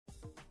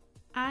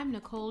I'm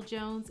Nicole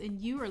Jones, and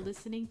you are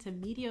listening to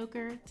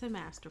Mediocre to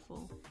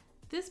Masterful.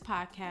 This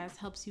podcast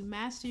helps you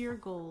master your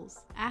goals,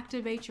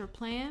 activate your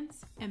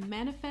plans, and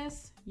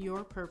manifest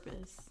your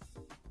purpose.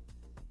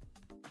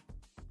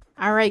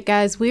 All right,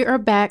 guys, we are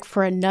back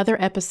for another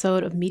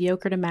episode of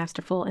Mediocre to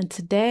Masterful. And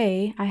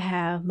today I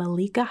have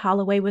Malika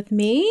Holloway with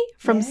me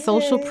from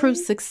Social Proof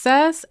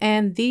Success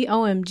and the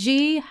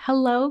OMG.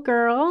 Hello,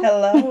 girl.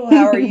 Hello,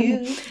 how are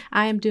you?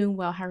 I am doing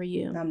well. How are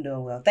you? I'm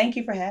doing well. Thank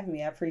you for having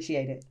me. I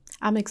appreciate it.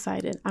 I'm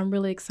excited. I'm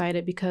really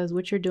excited because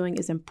what you're doing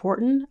is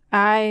important.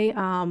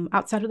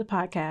 Outside of the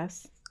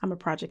podcast, I'm a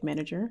project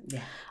manager,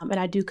 and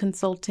I do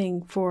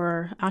consulting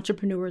for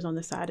entrepreneurs on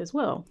the side as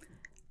well.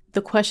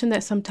 The question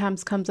that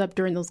sometimes comes up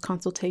during those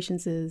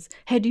consultations is,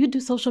 hey, do you do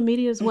social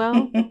media as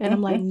well? And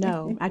I'm like,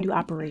 no, I do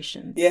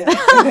operations. Yeah.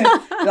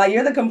 Like,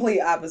 you're the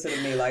complete opposite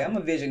of me. Like, I'm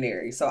a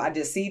visionary. So I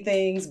just see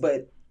things,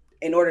 but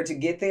in order to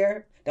get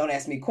there, don't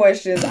ask me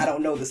questions. I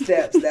don't know the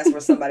steps. That's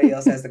where somebody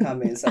else has to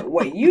come in. So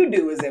what you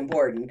do is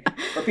important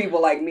for people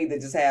like me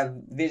that just have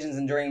visions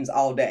and dreams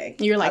all day.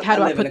 You're like, how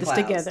do I put this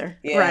together?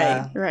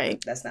 Yeah,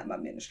 right. That's not my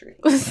ministry.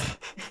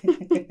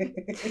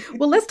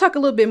 Well, let's talk a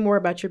little bit more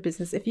about your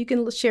business. If you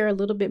can share a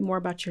little bit more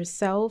about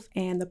yourself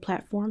and the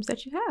platforms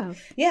that you have.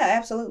 Yeah,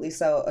 absolutely.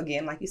 So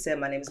again, like you said,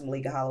 my name is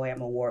Malika Holloway. I'm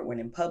an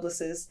award-winning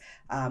publicist.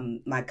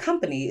 My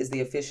company is the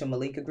official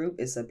Malika Group.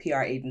 It's a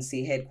PR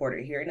agency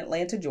headquartered here in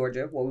Atlanta,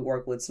 Georgia, where we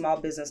work with small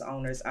business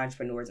owners,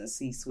 entrepreneurs, and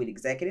C-suite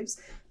executives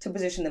to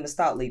position them as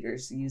thought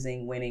leaders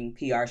using winning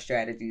PR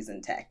strategies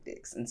and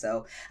tactics. And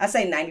so I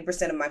say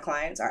 90% of my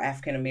clients are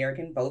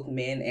African-American, both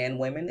men and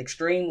women.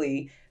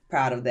 Extremely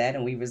proud of that,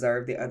 and we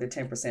reserve the other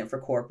 10% for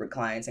corporate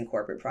clients and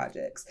corporate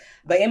projects.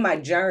 But in my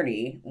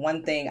journey,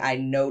 one thing I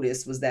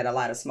noticed was that a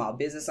lot of small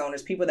business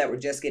owners, people that were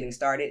just getting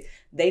started,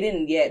 they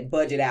didn't yet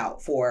budget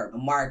out for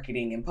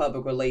marketing and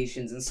public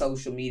relations and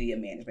social media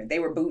management. They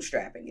were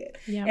bootstrapping it.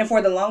 Yeah. And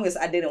for the longest,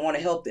 I didn't want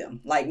to help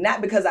them. Like, not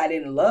because I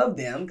didn't love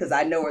them, because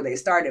I know where they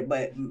started,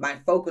 but my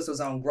focus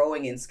was on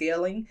growing and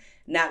scaling,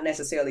 not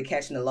necessarily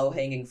catching the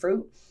low-hanging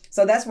fruit.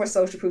 So that's where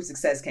Social Proof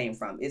Success came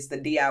from. It's the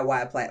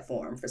DIY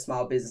platform for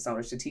small business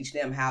owners to teach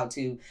them how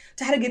to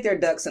get their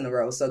ducks in a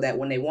row so that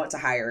when they want to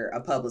hire a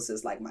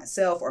publicist like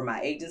myself or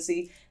my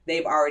agency,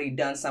 they've already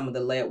done some of the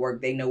lead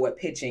work. They know what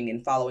pitching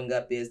and following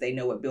up is. They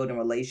know what building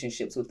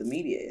relationships with the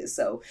media is.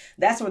 So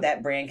that's where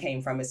that brand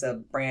came from. It's a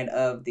brand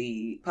of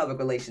the public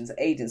relations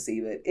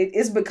agency, but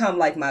it's become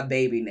like my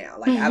baby now.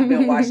 Like, I've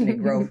been watching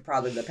it grow for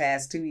probably the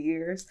past 2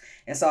 years.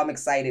 And so I'm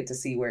excited to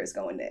see where it's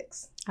going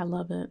next. I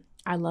love it.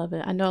 I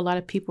know a lot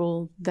of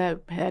people that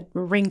had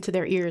ring to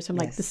their ears. I'm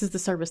like, this is the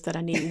service that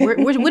I need. What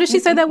did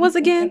she say that was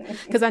again?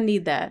 Because I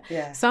need that.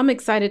 Yeah. So I'm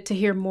excited to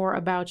hear more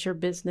about your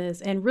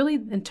business. And really,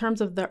 in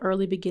terms of the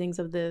early beginnings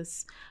of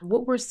this,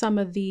 what were some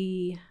of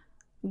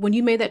when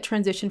you made that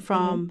transition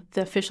from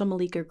the official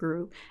Malika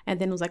Group and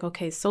then it was like,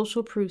 okay,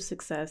 Social Proof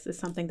Success is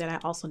something that I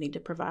also need to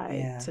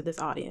provide to this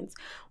audience.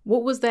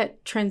 What was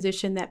that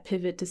transition, that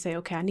pivot to say,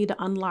 okay, I need to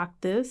unlock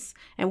this?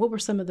 And what were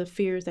some of the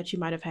fears that you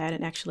might have had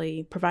in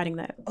actually providing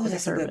that? Oh,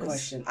 that's a good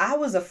question. I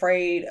was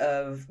afraid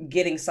of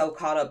getting so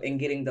caught up in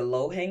getting the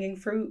low hanging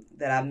fruit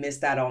that I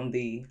missed out on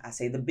the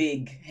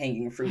big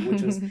hanging fruit,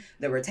 which was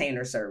the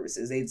retainer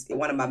services. It's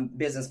one of my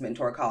business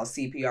mentor called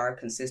CPR,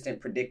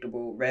 consistent,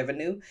 predictable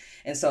revenue.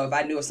 And so if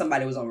I knew if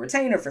somebody was on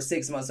retainer for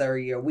 6 months or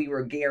a year, we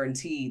were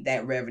guaranteed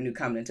that revenue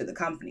coming into the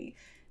company.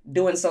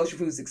 Doing Social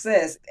Proof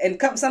Success,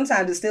 and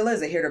sometimes it still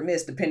is a hit or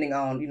miss depending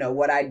on,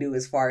 what I do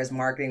as far as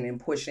marketing and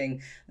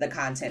pushing the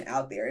content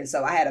out there. And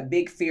so I had a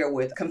big fear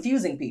with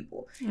confusing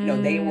people.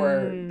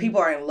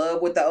 People are in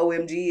love with the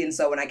OMG. And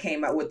so when I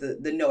came out with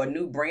a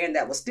new brand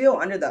that was still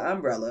under the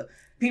umbrella,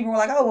 people were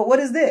like, oh, well, what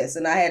is this?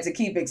 And I had to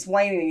keep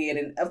explaining it.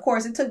 And of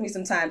course, it took me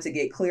some time to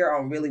get clear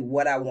on really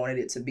what I wanted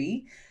it to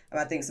be.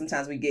 I think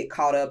sometimes we get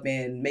caught up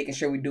in making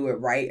sure we do it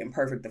right and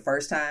perfect the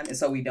first time, and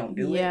so we don't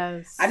do it.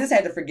 I just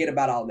had to forget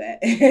about all that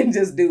and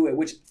just do it,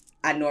 which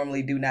I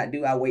normally do not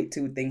do. I wait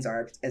till things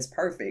are as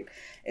perfect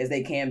as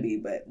they can be.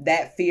 But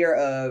that fear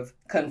of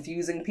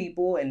confusing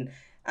people, and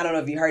I don't know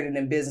if you heard it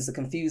in business, a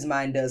confused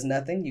mind does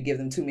nothing. You give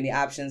them too many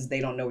options,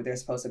 they don't know what they're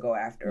supposed to go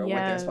after or what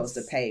they're supposed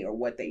to pay or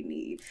what they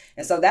need.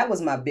 And so that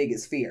was my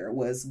biggest fear,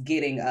 was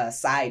getting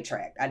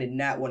sidetracked. I did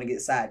not want to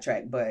get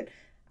sidetracked, but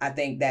I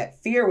think that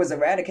fear was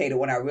eradicated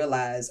when I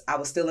realized I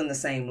was still in the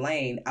same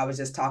lane. I was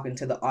just talking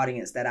to the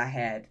audience that I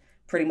had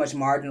pretty much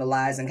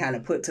marginalized and kind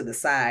of put to the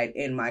side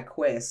in my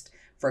quest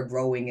for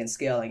growing and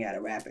scaling at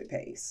a rapid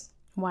pace.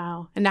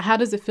 Wow. And now how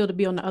does it feel to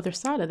be on the other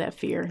side of that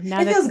fear? It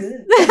feels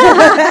good.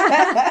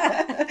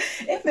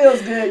 It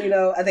feels good.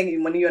 I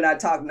think when you and I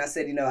talked and I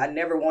said, I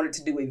never wanted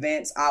to do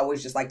events. I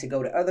always just like to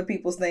go to other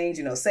people's things,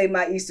 say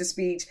my Easter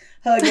speech,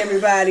 hug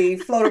everybody,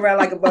 float around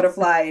like a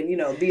butterfly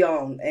and, be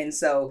on. And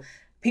so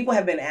people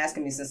have been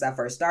asking me since I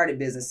first started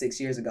business 6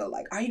 years ago,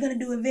 like, are you going to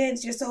do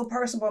events? You're so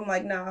personable. I'm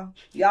like, no,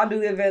 y'all do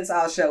events,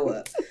 I'll show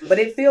up. But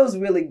it feels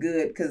really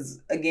good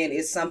because, again,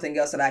 it's something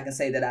else that I can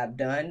say that I've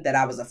done that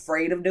I was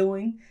afraid of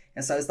doing.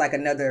 And so it's like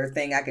another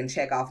thing I can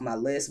check off my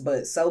list.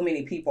 But so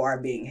many people are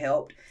being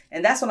helped.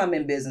 And that's what I'm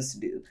in business to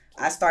do.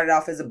 I started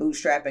off as a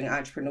bootstrapping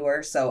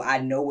entrepreneur, so I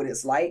know what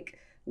it's like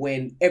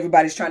when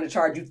everybody's trying to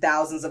charge you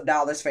thousands of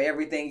dollars for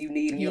everything you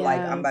need. And you're like,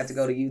 I'm about to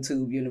go to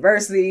YouTube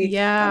University.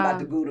 Yeah. I'm about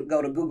to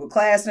go to Google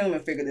Classroom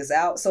and figure this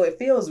out. So it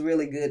feels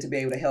really good to be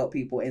able to help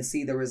people and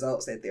see the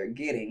results that they're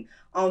getting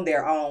on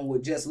their own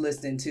with just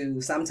listening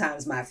to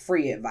sometimes my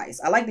free advice.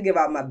 I like to give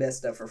out my best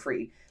stuff for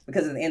free.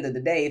 Because at the end of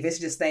the day, if it's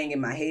just staying in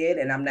my head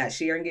and I'm not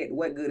sharing it,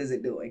 what good is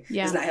it doing?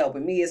 Yeah. It's not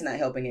helping me. It's not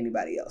helping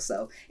anybody else.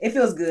 So it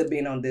feels good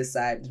being on this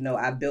side to know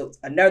I built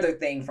another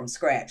thing from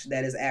scratch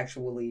that is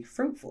actually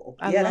fruitful.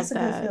 That's a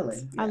good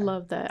feeling. Yeah. I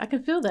love that. I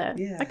can feel that.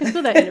 Yeah. I can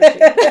feel that energy.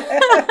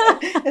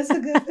 It's a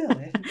good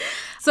feeling.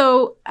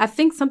 So I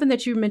think something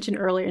that you mentioned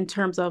earlier in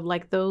terms of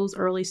like those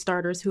early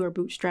starters who are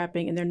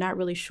bootstrapping and they're not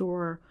really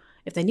sure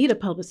if they need a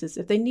publicist,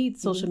 if they need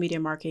social media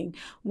marketing,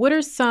 what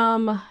are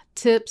some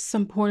tips,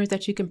 some pointers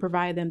that you can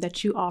provide them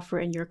that you offer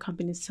in your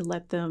companies to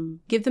let them,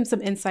 give them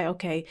some insight?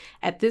 Okay,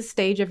 at this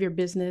stage of your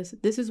business,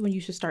 this is when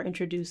you should start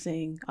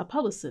introducing a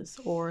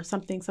publicist or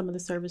something, some of the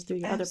service through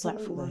your other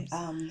platforms.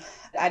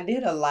 I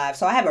did a live.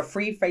 So I have a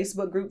free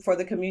Facebook group for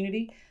the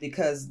community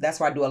because that's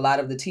where I do a lot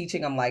of the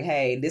teaching. I'm like,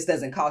 hey, this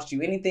doesn't cost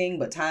you anything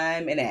but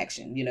time and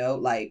action,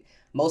 like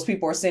most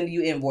people are sending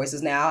you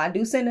invoices now. I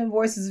do send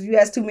invoices if you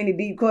ask too many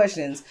deep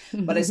questions,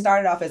 but it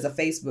started off as a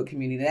Facebook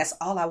community. That's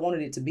all I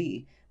wanted it to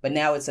be. But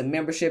now it's a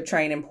membership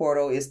training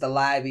portal. It's the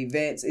live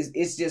events.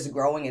 It's just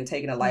growing and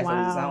taking a life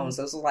of its own.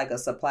 So it's like a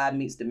supply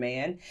meets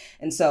demand.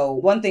 And so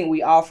one thing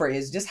we offer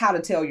is just how to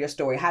tell your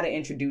story, how to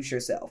introduce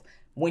yourself.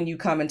 When you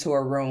come into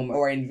a room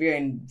or if you're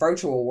in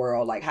virtual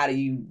world, like how do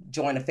you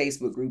join a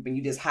Facebook group and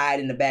you just hide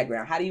in the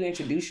background? How do you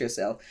introduce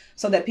yourself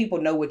so that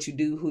people know what you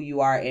do, who you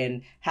are,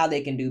 and how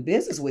they can do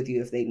business with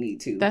you if they need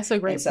to? That's a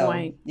great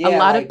point. Yeah, a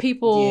lot of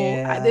people,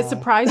 it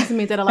surprises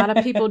me that a lot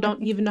of people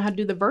don't even know how to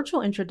do the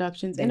virtual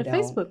introductions in a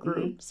Facebook group.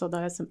 Mm-hmm. So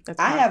that's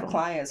I have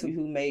clients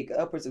who make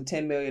upwards of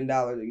 $10 million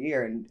a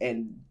year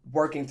and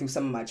working through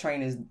some of my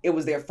trainings, it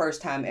was their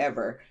first time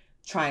ever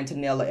trying to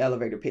nail an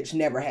elevator pitch,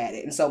 never had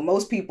it. And so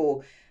most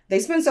people, they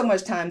spend so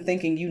much time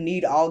thinking you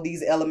need all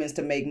these elements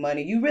to make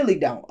money. You really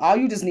don't. All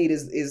you just need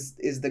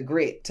is the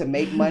grit to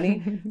make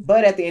money.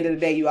 But at the end of the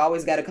day, you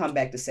always got to come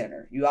back to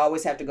center. You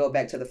always have to go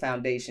back to the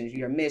foundations,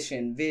 your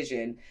mission,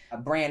 vision, a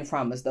brand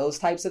promise, those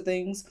types of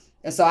things.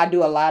 And so I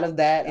do a lot of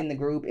that in the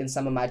group. In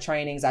some of my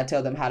trainings, I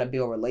tell them how to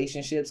build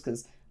relationships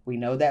because we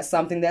know that's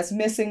something that's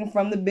missing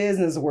from the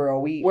business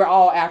world. We're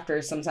all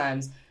after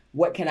sometimes,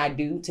 what can I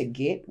do to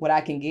get what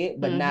I can get,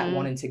 but not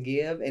wanting to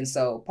give? And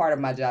so part of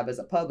my job as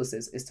a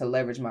publicist is to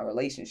leverage my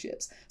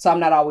relationships. So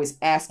I'm not always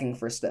asking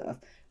for stuff.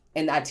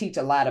 And I teach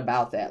a lot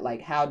about that.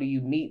 Like, how do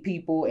you meet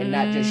people and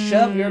not just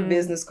shove your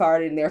business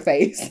card in their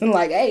face and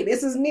like, hey,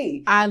 this is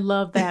me. I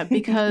love that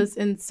because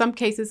in some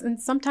cases,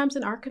 and sometimes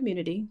in our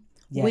community,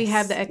 we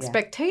have the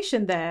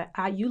expectation that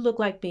you look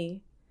like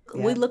me.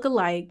 Yeah. We look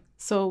alike.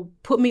 So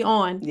put me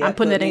on. Yeah, I'm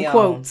putting it in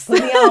quotes.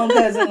 Put me on,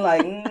 cousin.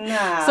 Like,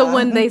 nah. So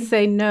when they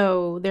say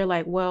no, they're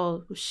like,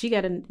 well, she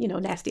got a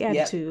nasty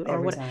attitude or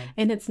what.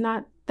 And it's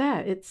not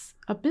that. It's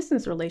a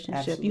business relationship.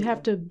 Absolutely. You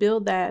have to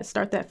build that,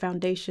 start that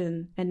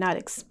foundation, and not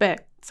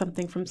expect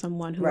something from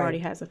someone who already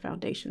has a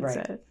foundation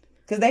set.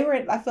 Because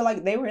I feel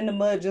like they were in the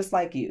mud just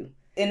like you.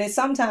 And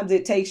sometimes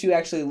it takes you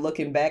actually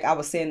looking back. I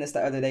was saying this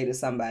the other day to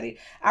somebody.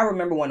 I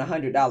remember when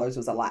 $100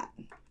 was a lot.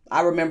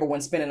 I remember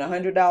when spending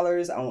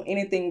 $100 on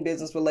anything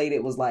business related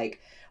was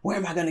like, where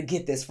am I going to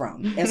get this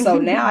from? And so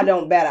now I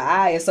don't bat an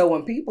eye. And so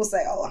when people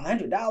say, oh,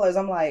 $100,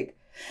 I'm like,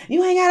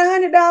 you ain't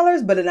got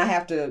 $100. But then I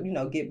have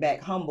to, get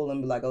back humble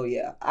and be like, oh,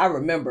 yeah, I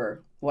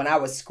remember when I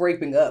was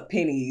scraping up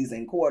pennies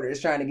and quarters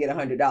trying to get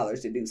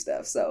 $100 to do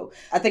stuff. So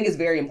I think it's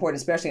very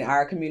important, especially in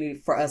our community,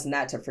 for us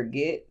not to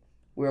forget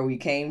where we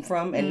came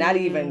from. And not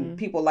even,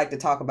 people like to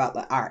talk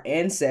about our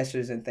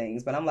ancestors and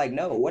things. But I'm like,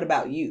 no, what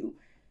about you?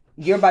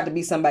 You're about to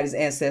be somebody's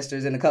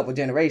ancestors in a couple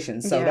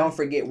generations. So don't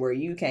forget where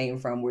you came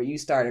from, where you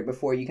started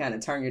before you kind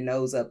of turn your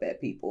nose up at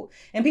people.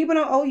 And people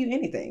don't owe you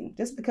anything.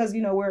 Just because,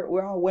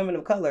 we're all women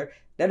of color,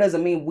 that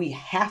doesn't mean we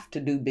have to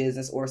do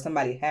business or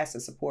somebody has to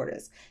support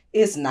us.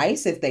 It's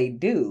nice if they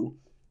do,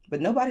 but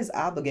nobody's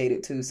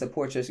obligated to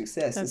support your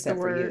success except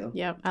for you.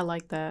 Yeah, I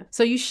like that.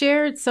 So you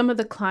shared some of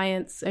the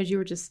clients, as you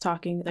were just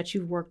talking, that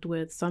you've worked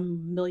with, some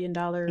 $1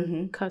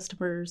 million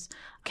customers.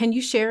 Can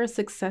you share a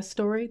success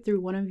story through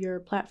one of your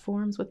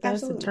platforms with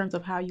us in terms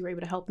of how you were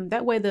able to help them?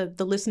 That way the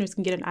listeners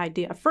can get an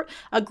idea,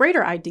 a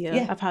greater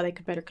idea of how they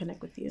could better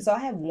connect with you. So I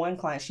have one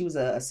client. She was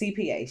a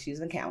CPA. She's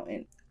an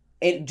accountant.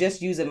 And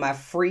just using my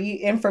free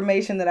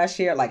information that I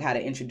share, like how to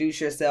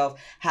introduce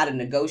yourself, how to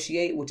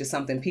negotiate, which is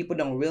something people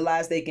don't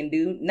realize they can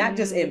do, not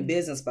just in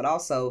business, but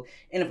also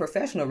in a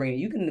professional arena.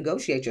 You can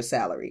negotiate your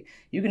salary.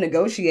 You can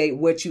negotiate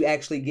what you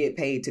actually get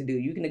paid to do.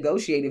 You can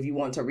negotiate if you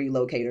want to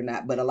relocate or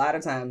not. But a lot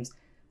of times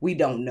we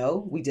don't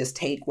know. We just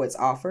take what's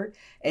offered.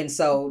 And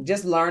so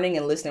just learning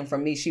and listening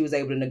from me, she was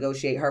able to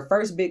negotiate her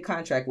first big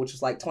contract, which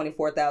was like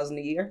 $24,000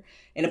 a year.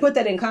 And to put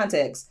that in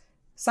context,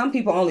 some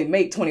people only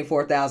make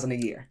 $24,000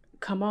 a year.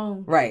 Come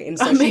on. Right. And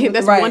so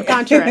that's one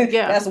contract.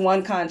 Yeah. That's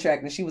one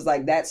contract. And she was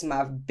like, that's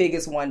my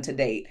biggest one to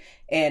date.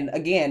 And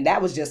again,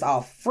 that was just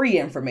all free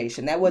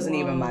information. That wasn't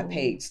even my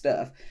paid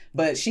stuff.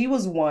 But she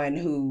was one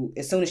who,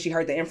 as soon as she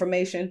heard the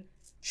information,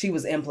 she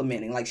was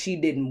implementing. Like, she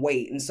didn't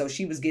wait. And so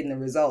she was getting the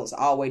results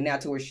all the way now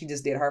to where she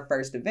just did her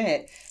first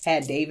event,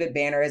 had David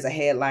Banner as a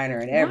headliner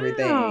and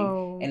everything.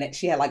 Wow. And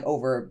she had like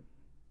over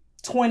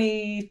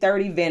 20,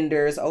 30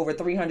 vendors, over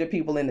 300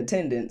 people in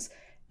attendance.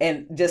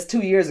 And just 2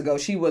 years ago,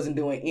 she wasn't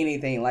doing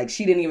anything. Like,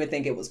 she didn't even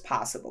think it was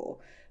possible.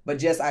 But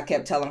just, I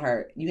kept telling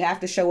her, you have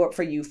to show up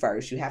for you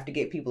first. You have to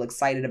get people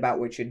excited about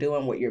what you're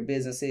doing, what your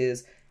business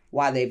is,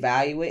 why they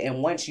value it.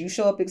 And once you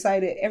show up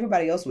excited,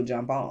 everybody else will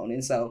jump on.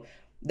 And so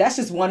that's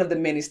just one of the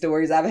many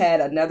stories. I've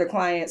had another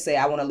client say,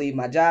 I want to leave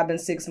my job in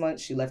 6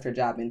 months. She left her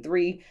job in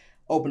 3,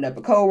 opened up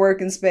a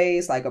co-working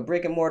space, like a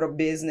brick and mortar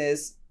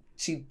business.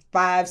 She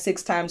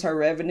 5-6 times her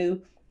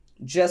revenue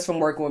just from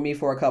working with me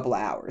for a couple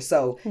of hours.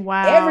 So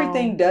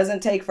everything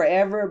doesn't take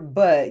forever,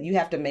 but you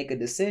have to make a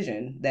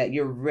decision that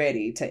you're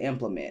ready to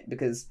implement,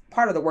 because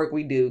part of the work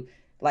we do,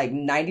 like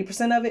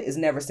 90% of it is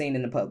never seen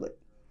in the public.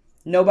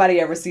 Nobody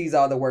ever sees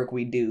all the work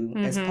we do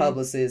as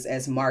publicists,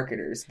 as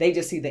marketers. They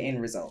just see the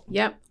end result.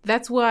 Yep.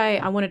 That's why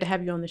I wanted to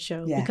have you on the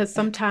show. Yeah. Because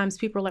sometimes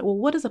people are like, well,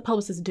 what does a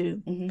publicist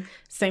do?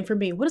 Same for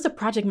me. What does a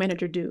project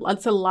manager do?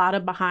 It's a lot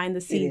of behind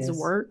the scenes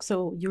work.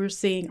 So you're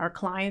seeing our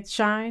clients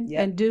shine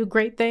and do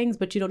great things,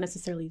 but you don't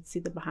necessarily see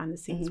the behind the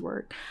scenes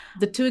work.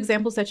 The 2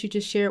 examples that you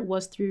just shared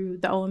was through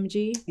the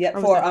OMG? Yeah,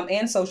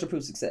 and Social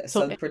Proof Success.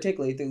 So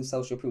particularly through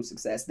Social Proof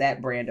Success,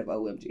 that brand of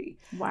OMG.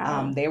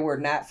 Wow. They were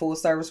not full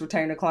service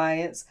retainer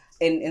clients.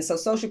 And so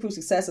Social Proof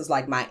Success is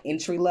like my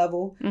entry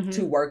level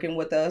to working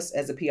with us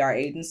as a PR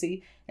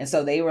agency. And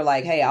so they were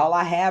like, hey, all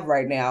I have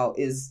right now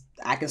is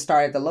I can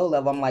start at the low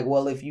level. I'm like,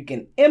 well, if you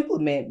can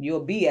implement,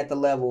 you'll be at the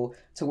level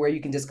to where you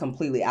can just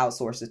completely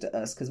outsource it to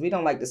us. Because we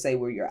don't like to say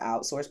we're your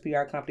outsourced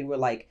PR company. We're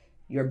like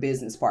your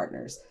business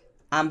partners.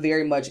 I'm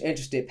very much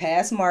interested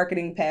past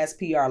marketing, past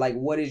PR. Like,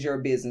 what is your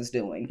business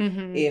doing?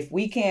 If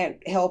we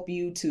can't help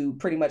you to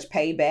pretty much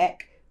pay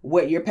back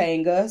what you're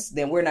paying us,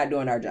 then we're not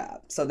doing our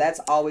job. So that's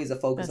always a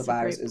focus of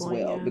ours as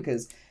well,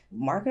 because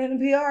marketing and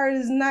PR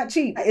is not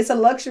cheap. It's a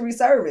luxury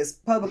service.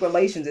 Public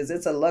relations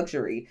it's a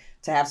luxury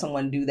to have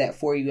someone do that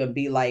for you and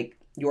be like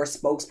your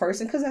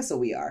spokesperson, because that's what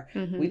we are.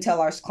 We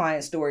tell our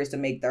client stories to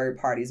make third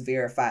parties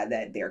verify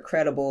that they're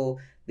credible,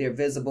 they're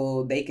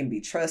visible, they can be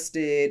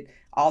trusted.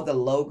 All the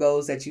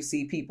logos that you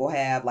see people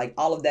have, like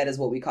all of that is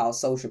what we call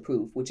social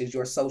proof, which is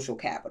your social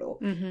capital.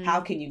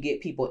 How can you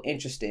get people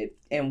interested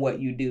in what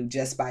you do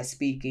just by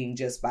speaking,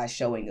 just by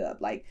showing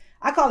up? Like,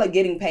 I call it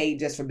getting paid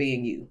just for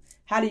being you.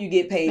 How do you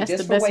get paid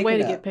just for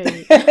waking up? That's the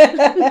best way to get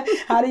paid.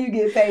 How do you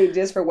get paid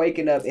just for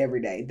waking up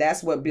every day?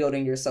 That's what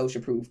building your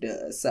social proof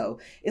does. So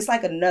it's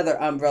like another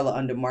umbrella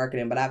under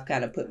marketing, but I've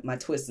kind of put my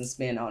twist and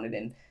spin on it.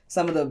 And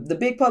some of the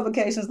big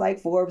publications like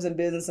Forbes and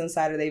Business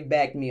Insider, they've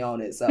backed me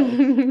on it. So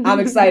I'm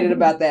excited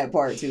about that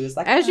part too. It's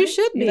like, as you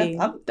should be.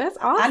 That's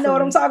awesome. I know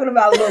what I'm talking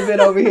about a little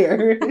bit over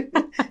here.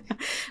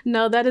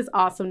 No, that is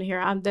awesome to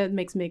hear. That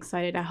makes me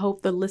excited. I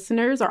hope the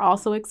listeners are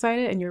also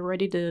excited and you're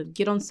ready to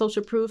get on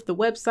Social Proof, the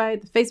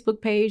website, the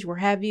Facebook page, where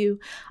have you.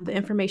 The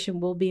information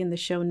will be in the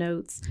show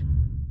notes.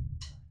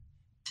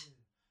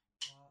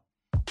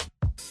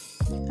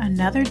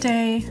 Another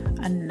day,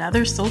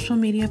 another social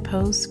media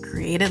post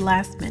created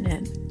last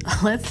minute.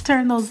 Let's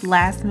turn those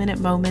last minute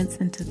moments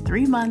into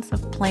 3 months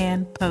of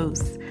planned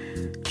posts.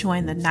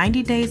 Join the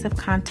 90 Days of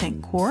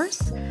Content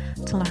course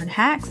to learn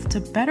hacks to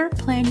better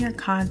plan your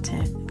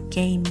content,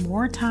 gain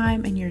more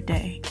time in your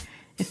day.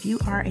 If you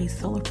are a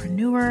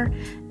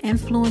solopreneur,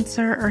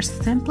 influencer, or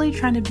simply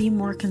trying to be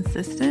more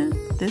consistent,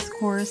 this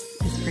course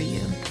is for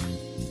you.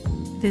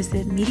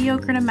 Visit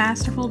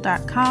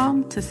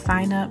mediocretomasterful.com to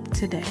sign up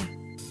today.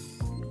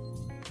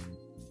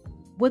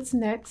 What's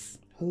next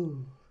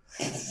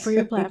for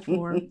your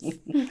platforms?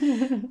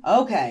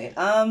 Okay.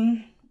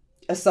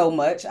 So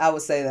much, I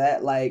would say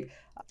that. Like,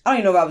 I don't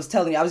even know if I was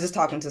telling you. I was just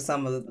talking to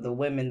some of the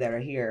women that are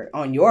here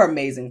on your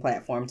amazing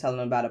platform, telling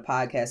them about a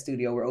podcast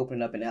studio we're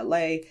opening up in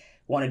LA.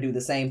 Want to do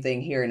the same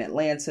thing here in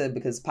Atlanta,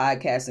 because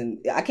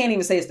podcasting, I can't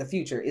even say it's the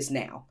future. It's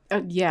now.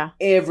 Yeah.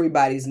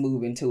 Everybody's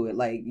moving to it.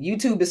 Like,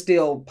 YouTube is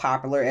still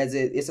popular as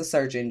it's a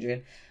search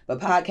engine, but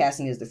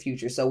podcasting is the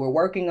future. So we're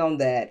working on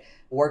that.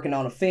 Working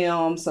on a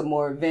film, some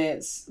more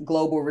events,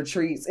 global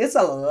retreats. It's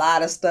a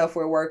lot of stuff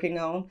we're working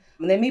on.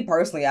 And then me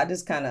personally,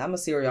 I'm a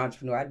serial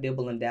entrepreneur. I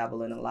dibble and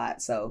dabble in a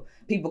lot. So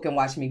people can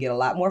watch me get a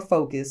lot more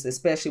focused,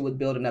 especially with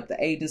building up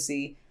the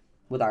agency,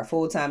 with our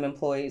full-time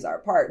employees, our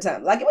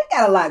part-time. Like, we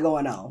got a lot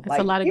going on. That's like,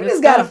 a lot of you good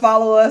just got to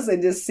follow us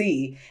and just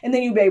see. And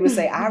then you be able to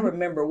say, I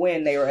remember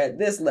when they were at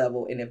this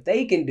level. And if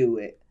they can do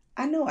it,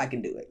 I know I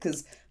can do it.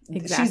 Because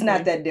she's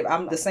not that different.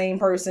 I'm the same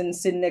person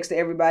sitting next to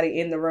everybody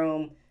in the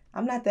room.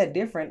 I'm not that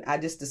different. I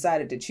just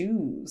decided to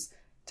choose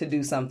to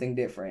do something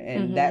different.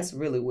 And that's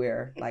really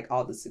where like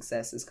all the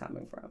success is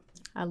coming from.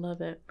 I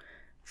love it.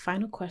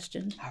 Final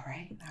question. All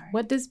right.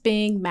 What does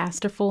being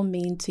masterful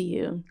mean to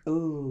you?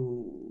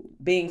 Ooh,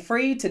 being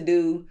free to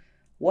do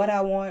what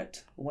I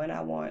want, when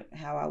I want,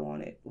 how I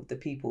want it, with the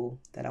people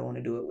that I want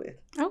to do it with.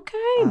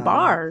 Okay,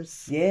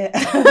 bars. Yeah.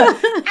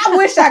 I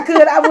wish I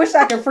could. I wish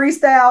I could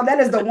freestyle. That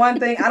is the one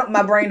thing.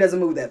 My brain doesn't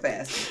move that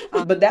fast.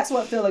 But that's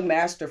what feeling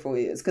masterful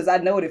is, because I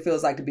know what it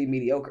feels like to be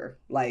mediocre,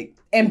 like,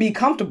 and be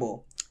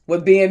comfortable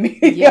with being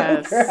mediocre.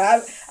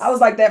 Yes. I was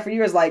like that for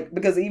years, like,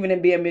 because even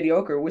in being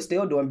mediocre, we're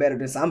still doing better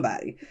than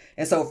somebody.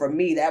 And so for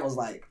me, that was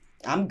like,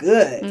 I'm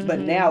good. Mm-hmm.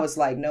 But now it's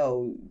like,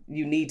 no,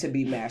 you need to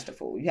be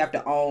masterful. You have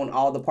to own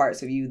all the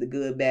parts of you, the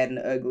good, bad, and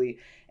the ugly,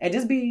 and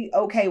just be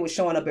okay with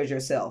showing up as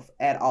yourself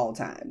at all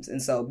times.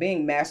 And so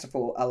being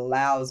masterful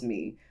allows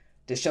me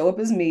to show up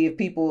as me. If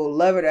people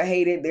love it or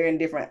hate it, they're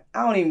indifferent.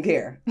 I don't even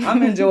care.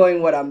 I'm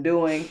enjoying what I'm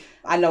doing.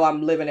 I know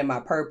I'm living in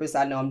my purpose.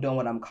 I know I'm doing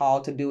what I'm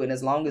called to do. And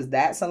as long as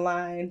that's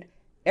aligned,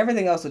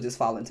 everything else will just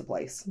fall into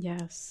place.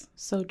 Yes,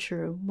 so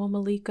true. Well,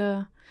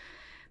 Malika,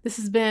 this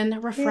has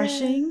been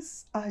refreshing.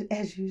 Yes,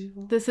 as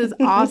usual. This is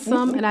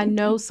awesome. And I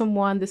know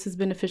this is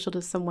beneficial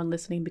to someone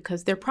listening,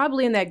 because they're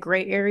probably in that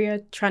gray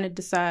area trying to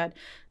decide,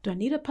 do I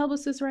need a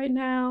publicist right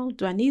now?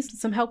 Do I need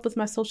some help with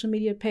my social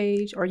media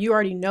page? Or you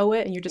already know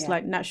it and you're just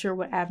like not sure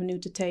what avenue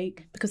to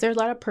take, because there's a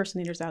lot of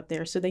personators out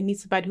there. So they need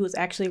somebody who is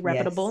actually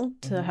reputable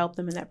to help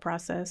them in that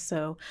process.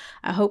 So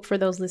I hope for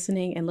those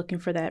listening and looking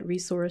for that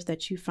resource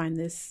that you find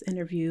this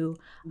interview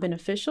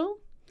beneficial.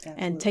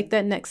 Absolutely. And take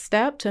that next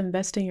step to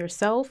invest in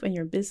yourself and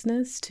your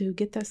business to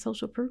get that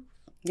social proof.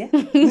 Yeah.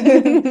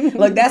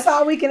 Look, that's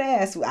all we can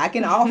ask. I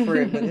can offer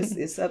it, but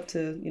it's up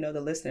to, the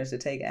listeners to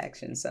take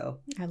action. So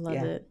I love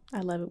it.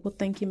 I love it. Well,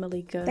 thank you,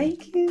 Malika.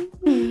 Thank you.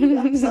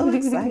 I'm so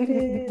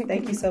excited.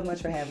 Thank you so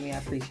much for having me. I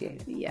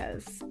appreciate it.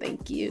 Yes.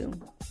 Thank you.